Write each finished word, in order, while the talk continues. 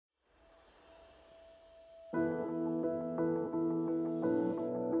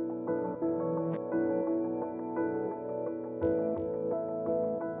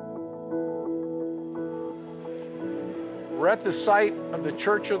at the site of the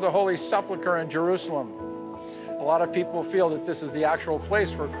Church of the Holy Sepulchre in Jerusalem. A lot of people feel that this is the actual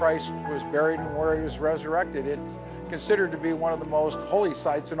place where Christ was buried and where he was resurrected. It's considered to be one of the most holy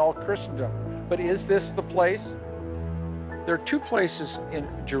sites in all Christendom. But is this the place? There are two places in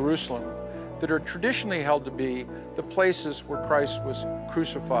Jerusalem that are traditionally held to be the places where Christ was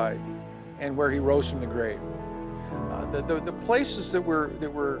crucified and where he rose from the grave. The places that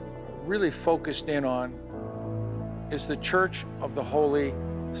we're really focused in on is the Church of the Holy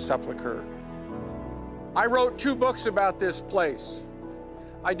Sepulchre. I wrote 2 books about this place.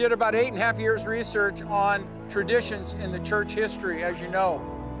 I did about 8.5 years research on traditions in the church history, as you know.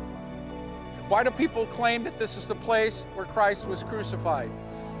 Why do people claim that this is the place where Christ was crucified?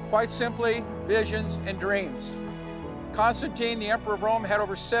 Quite simply, visions and dreams. Constantine, the Emperor of Rome, had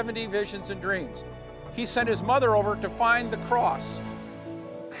over 70 visions and dreams. He sent his mother over to find the cross.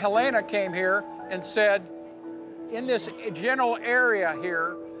 Helena came here and said, in this general area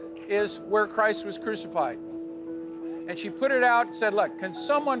here is where Christ was crucified. And she put it out and said, look, can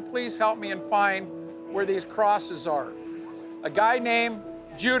someone please help me and find where these crosses are? A guy named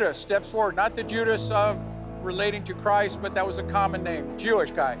Judas steps forward, not the Judas of relating to Christ, but that was a common name,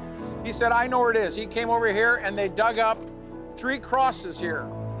 Jewish guy. He said, I know where it is. He came over here and they dug up 3 crosses here.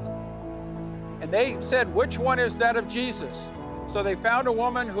 And they said, which one is that of Jesus? So they found a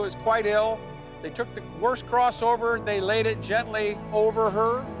woman who was quite ill. They took the worst cross over, they laid it gently over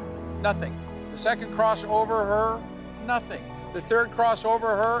her, nothing. The second cross over her, nothing. The third cross over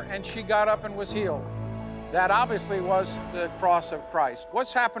her, and she got up and was healed. That obviously was the cross of Christ.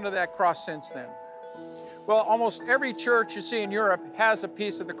 What's happened to that cross since then? Well, almost every church you see in Europe has a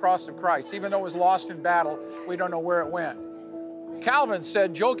piece of the cross of Christ. Even though it was lost in battle, we don't know where it went. Calvin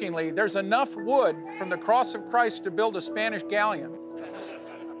said jokingly, there's enough wood from the cross of Christ to build a Spanish galleon.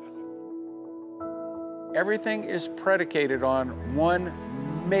 Everything is predicated on one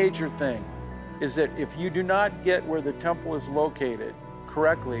major thing, is that if you do not get where the temple is located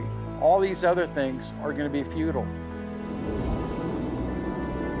correctly, all these other things are going to be futile.